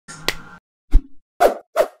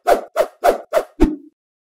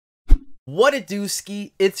What it do,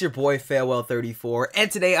 ski? It's your boy Farewell34,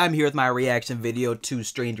 and today I'm here with my reaction video to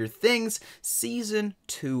Stranger Things Season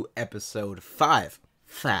 2 Episode 5.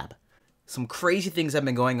 Fab. Some crazy things have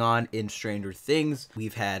been going on in Stranger Things.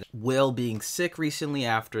 We've had Will being sick recently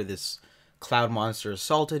after this cloud monster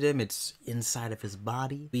assaulted him. It's inside of his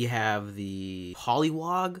body. We have the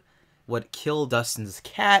Pollywog, what killed Dustin's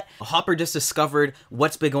cat. Hopper just discovered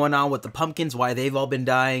what's been going on with the pumpkins, why they've all been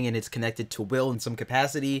dying, and it's connected to Will in some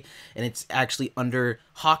capacity, and it's actually under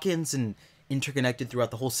Hawkins and interconnected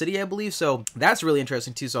throughout the whole city, I believe. So that's really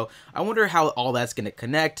interesting too. So I wonder how all that's going to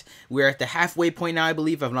connect. We're at the halfway point now, I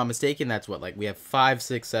believe, if I'm not mistaken. That's what, like, we have 5,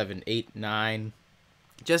 6, 7, 8, 9...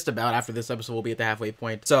 just about after this episode we'll be at the halfway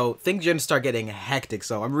point, so things are gonna start getting hectic,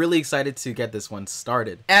 so I'm really excited to get this one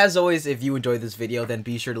started. As always, if you enjoyed this video, then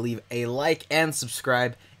be sure to leave a like and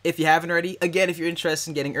subscribe if you haven't already. Again, if you're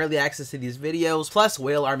interested in getting early access to these videos plus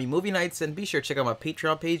Whale Army movie nights, then be sure to check out my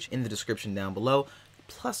Patreon page in the description down below,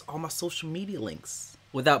 plus all my social media links.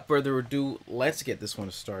 Without further ado, let's get this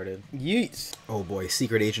one started. Yeet! Oh boy,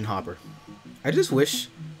 Secret Agent Hopper. I just wish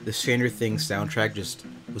the Stranger Things soundtrack just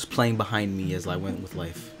was playing behind me as I went with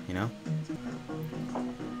life, you know?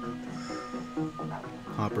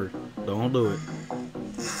 Hopper, don't do it.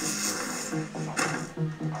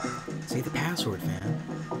 Say the password, fam.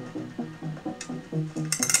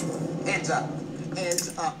 Hands up.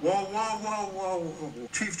 Hands up. Whoa, whoa, whoa, whoa, whoa.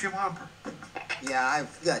 Chief Jim Hopper. Yeah,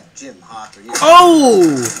 I've got Jim Hopper. Yeah.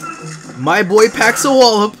 Oh! My boy packs a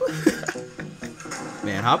wallop.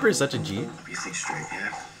 Man, Hopper is such a G. You think straight,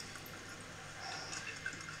 yeah?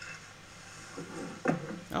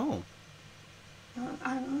 Oh.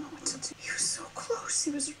 I don't know what to do. He was so close. He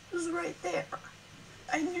was right there.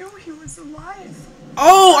 I knew he was alive.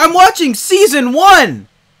 Oh, I'm watching Season 1!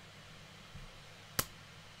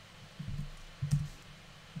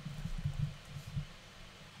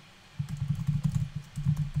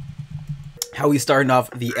 How we starting off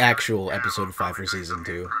the actual episode 5 for Season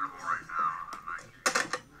 2.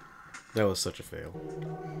 That was such a fail.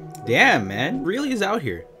 Damn, man. Really is out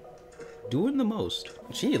here. Doing the most.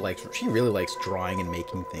 She really likes drawing and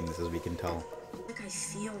making things, as we can tell. Like I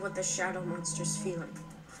feel what the shadow monster's feeling.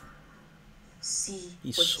 See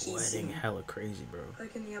He's what sweating he's hella crazy, bro.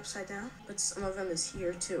 like in the upside down, but some of them is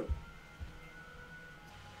here too.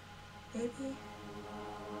 Maybe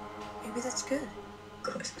that's good.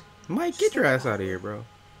 Good. Mike, get your ass out of here, bro.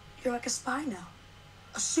 You're like a spy now.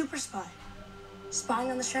 A super spy.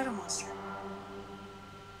 Spying on the shadow monster.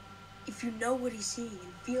 If you know what he's seeing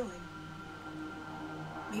and feeling,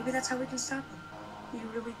 maybe that's how we can stop him. You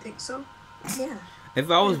really think so? Yeah.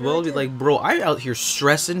 If I was Will, I'd be like, bro, I'm out here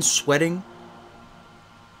stressing, sweating.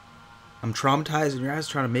 I'm traumatized and your ass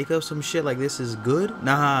trying to make up some shit like this is good?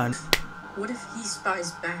 Nah. What if he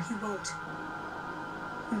spies back? He won't.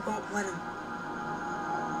 We won't let him.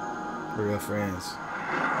 We're real friends.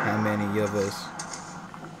 How many of us?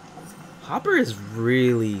 Hopper is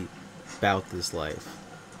really about this life.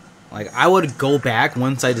 Like, I would go back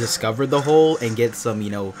once I discovered the hole and get some, you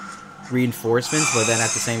know, reinforcements, but then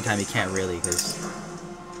at the same time he can't really because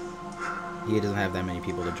he doesn't have that many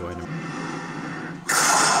people to join him.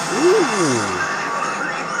 Ooh!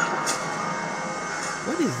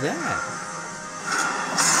 What is that?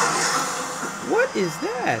 What is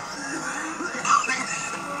that?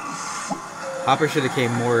 Hopper should have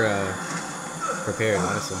came more prepared,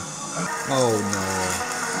 honestly. Oh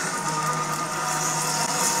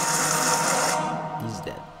no. He's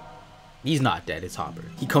dead. He's not dead, it's Hopper.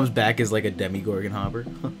 He comes back as like a Demogorgon Hopper.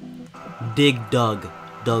 Dig Doug.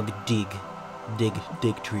 Doug Dig. Dig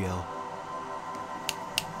Trio.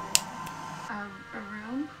 A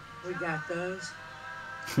room? We got those.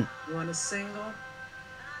 You want a single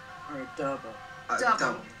or a double?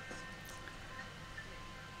 Double.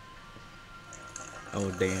 Oh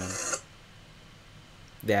damn.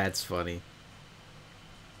 That's funny.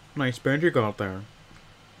 Nice magic out there.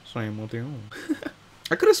 Same with you.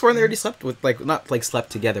 I could have sworn they already slept with, like, not like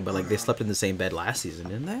slept together, but like they slept in the same bed last season,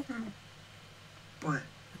 didn't they? What?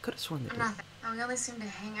 I could have sworn they did. Nothing. Oh, we only seem to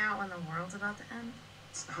hang out when the world's about to end.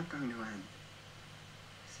 It's not going to end.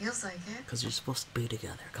 Feels like it. Because you're supposed to be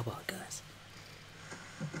together. Come on, guys.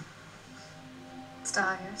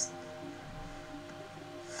 Stars.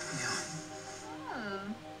 Yeah. Oh.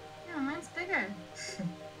 Yeah, mine's bigger.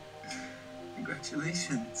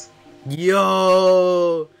 Congratulations.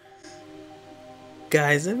 Yo!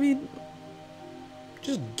 Guys, I mean,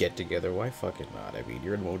 just get together. Why fucking not? I mean,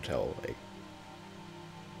 you're in a motel, like.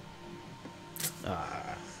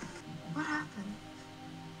 What happened?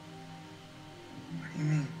 What do you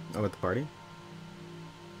mean? Oh, at the party?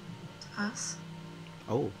 Us?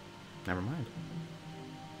 Oh, never mind.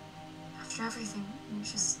 After everything, you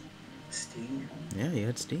just... Steve. Yeah, you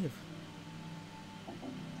had Steve.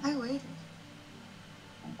 I waited.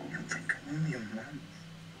 You think only a month?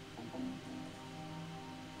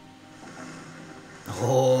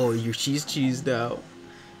 Oh, she's cheesed out.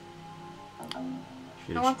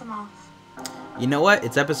 I want them off. You know what?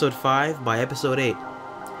 It's episode 5. By episode 8,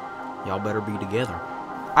 y'all better be together.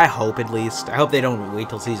 I hope, at least. I hope they don't wait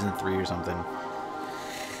till season 3 or something.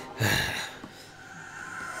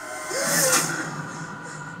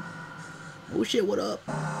 Oh shit, what up?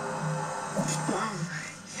 Mom.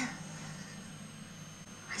 Yeah.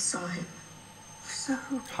 I saw him. So,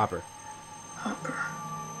 Hopper. Hopper.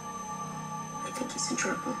 I think he's in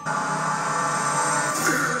trouble.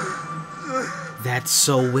 That's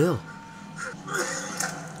so Will.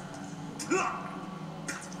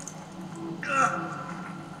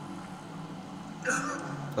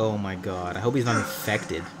 Oh my god. I hope he's not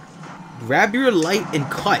infected. Grab your light and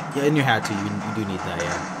cut. Yeah, and you had to. You do need that,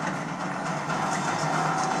 yeah.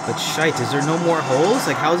 But shite, is there no more holes?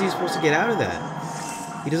 Like, how is he supposed to get out of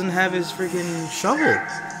that? He doesn't have his freaking shovel.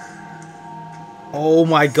 Oh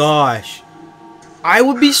my gosh. I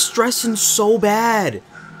would be stressing so bad.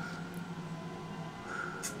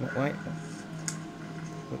 What?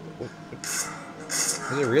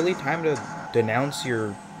 Is it really time to denounce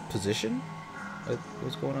your position?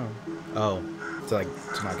 What's going on? Oh, it's like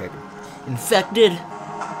to not get infected.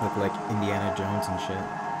 Look like Indiana Jones and shit.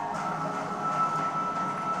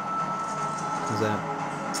 What's that?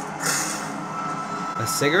 A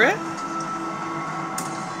cigarette?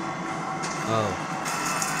 Oh.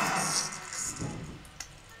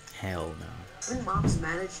 Hell no. When mom's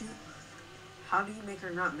mad at you, how do you make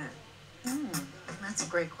her not mad? That's a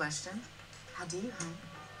great question. How do you, hon?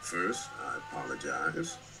 First, I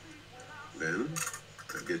apologize. Then,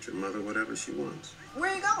 I get your mother whatever she wants. Where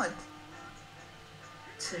are you going?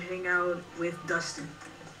 To hang out with Dustin.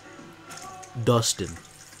 Dustin.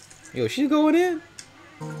 Yo, she's going in.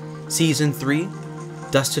 Season 3.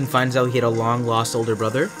 Dustin finds out he had a long-lost older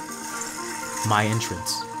brother. My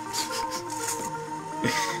entrance.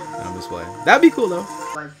 I'm just playing. That'd be cool, though.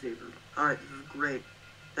 Lifesaver. Alright, this is great.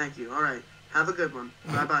 Thank you. Alright, have a good one.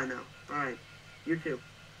 Bye-bye now. Alright, you too.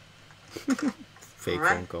 Fake All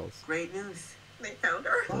right. phone calls. Great news. They found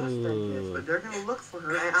her. Ooh. But they're gonna look for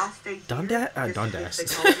her, and I'll stay here. Dundas? just in Dundas. case they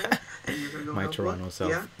call you, and you're gonna go My have a Toronto look.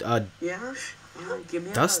 self. Yeah? Yeah? Give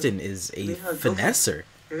me a Dustin hug. is Give a me hug. Go for it. finesser.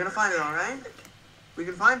 You're gonna find her, alright? We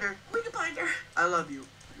can find her. We can find her. I love you.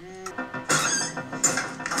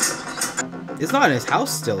 It's not in his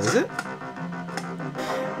house still, is it?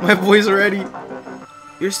 My boy's ready.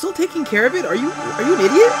 You're still taking care of it? Are you an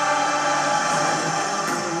idiot?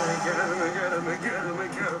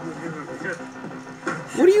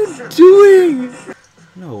 What are you doing?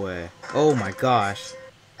 No way. Oh my gosh.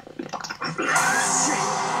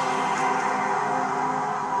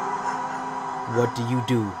 What do you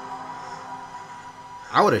do?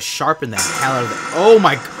 I would have sharpened the hell out of it. Oh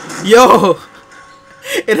my... Yo!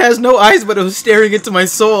 It has no eyes, but it was staring into my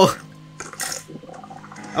soul.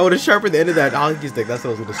 I would have sharpened the end of that hockey stick. That's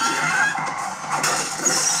what I was going to...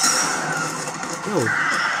 Yo,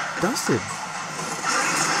 Dustin.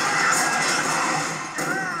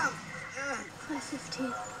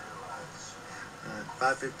 5:15.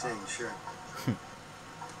 5:15, sure.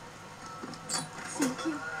 Thank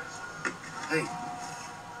you. Hey,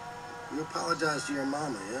 you apologize to your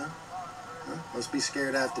mama, yeah? Huh? Must be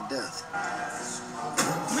scared half to death.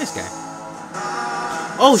 Nice guy.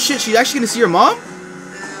 Oh shit, she's actually going to see her mom?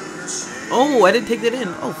 Oh, I didn't take that in.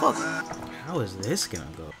 Oh, fuck. How is this going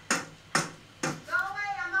to go? Go away,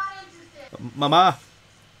 I'm not interested. Mama.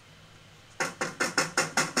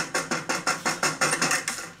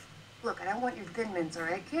 Look, I don't want your thin mints,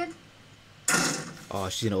 alright, kid? Oh,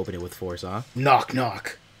 she's going to open it with force, huh? Knock,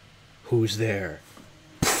 knock. Who's there?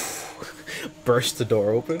 Burst the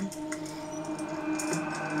door open.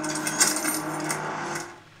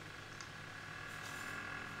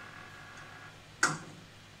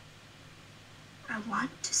 I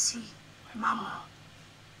want to see Mama.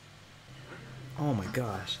 Oh my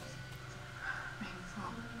gosh.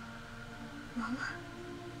 Mama?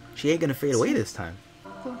 She ain't going to fade away this time.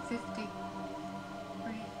 450.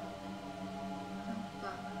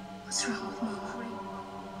 What's wrong with Mama?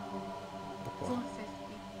 450.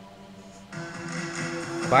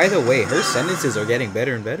 By the way, her sentences are getting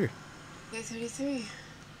better and better. 833.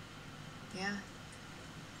 Yeah.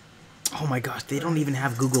 Oh my gosh, they don't even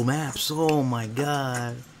have Google Maps. Oh my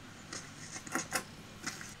god.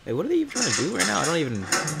 Hey, what are they even trying to do right now? I don't even...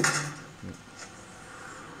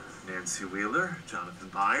 Nancy Wheeler, Jonathan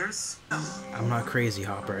Byers. I'm not crazy,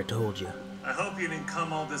 Hopper. I told you. I hope you didn't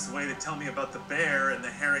come all this way to tell me about the bear in the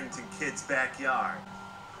Harrington kids' backyard.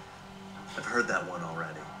 I've heard that one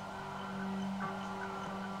already.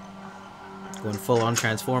 Going full on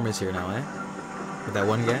Transformers here now, eh? With that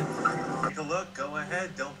one guy. Take a look. Go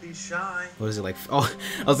ahead. Don't be shy. What is it like? Oh,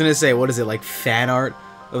 I was gonna say, what is it like? Fan art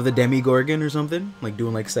of the Demigorgon or something? Like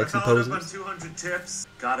doing like sexy I followed poses? up on 200 tips.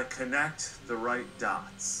 Gotta connect the right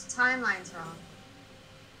dots. Timeline's wrong.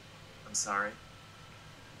 I'm sorry.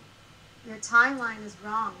 Your timeline is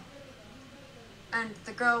wrong. And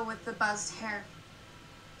the girl with the buzzed hair,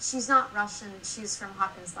 she's not Russian. She's from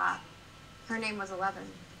Hawkins' lab. Her name was 11.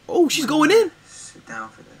 Oh, she's going in. Sit down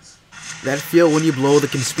for this. That feel when you blow the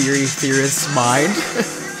conspiracy theorist's mind.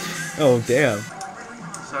 Oh damn.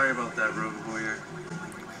 Sorry about that, Rogue Warrior.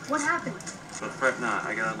 What happened? But fret not,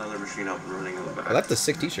 I got another machine up and running in the back. Oh, that's a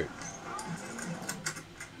sick t-shirt.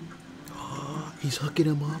 He's hooking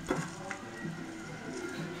him up.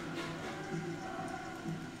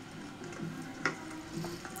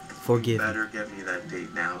 Forgive me. Better get me that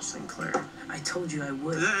date now, Sinclair. I told you I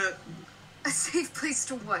would. A safe place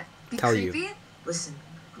to what? Be Tell you. creepy? Listen,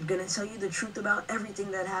 I'm gonna tell you the truth about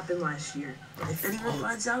everything that happened last year. If anyone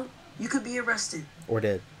finds out, you could be arrested. Or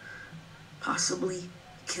dead. Possibly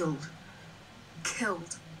killed.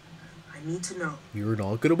 Killed. I need to know. You're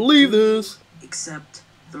not gonna believe this. Accept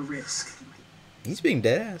the risk. He's being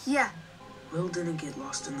dead ass. Yeah. Will didn't get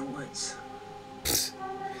lost in the woods.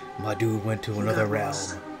 My dude went to He another got realm.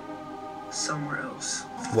 lost somewhere else.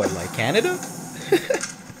 What, like Canada?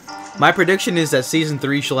 My prediction is that season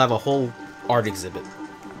 3 she'll have a whole art exhibit.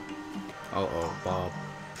 Uh-oh, Bob.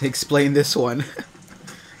 Explain this one.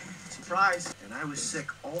 Surprise. And I was sick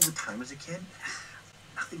all the time as a kid.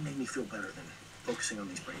 Nothing made me feel better than focusing on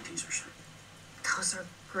these brain teasers. Those are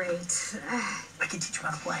great. I can teach you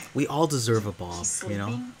how to play. We all deserve a Bob, you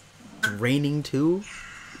know? It's raining too.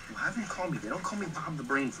 Well, have them call me. They don't call me Bob the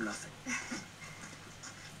Brain for nothing.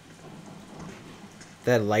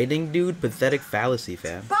 That lighting dude, pathetic fallacy,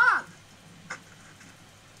 fam. Bob!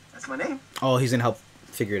 That's my name. Oh, he's gonna help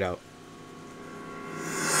figure it out.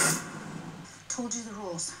 Told you the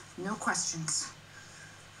rules. No questions.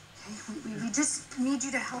 Okay? We just need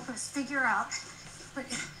you to help us figure out. But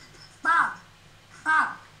Bob! Bob!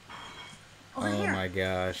 Over Oh here. my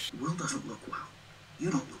gosh. Will doesn't look well. You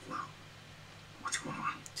don't look well. What's going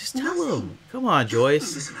on? Just tell him. Come on, Joyce.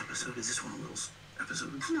 Is this an episode? Is this one of Will's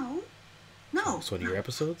episodes? No. No. It's one of your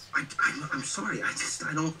episodes? I'm sorry.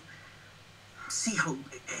 I don't see how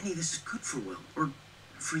any of this is good for Will or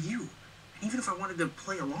for you. And even if I wanted to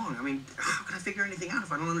play along, I mean, how can I figure anything out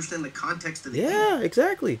if I don't understand the context of the Yeah, game?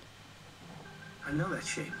 exactly. I know that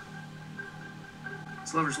shape.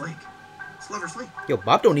 It's Lover's Lake. It's Lover's Lake. Yo,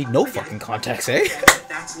 Bob don't need no I get fucking it. context, eh?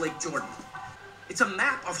 That's Lake Jordan. It's a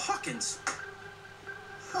map of Hawkins.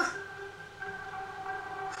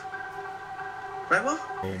 Right, Will?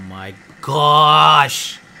 Oh my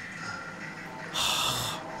gosh.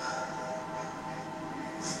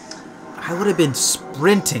 I would have been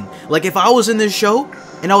sprinting. Like, if I was in this show,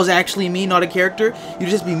 and I was actually me, not a character, you'd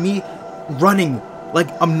just be me running like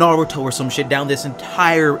I'm Naruto or some shit down this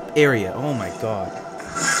entire area. Oh my god.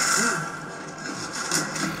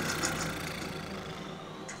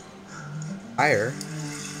 Fire?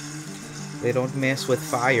 They don't mess with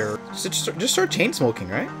fire. Just start chain smoking,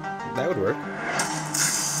 right? That would work.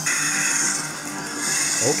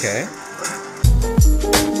 Okay.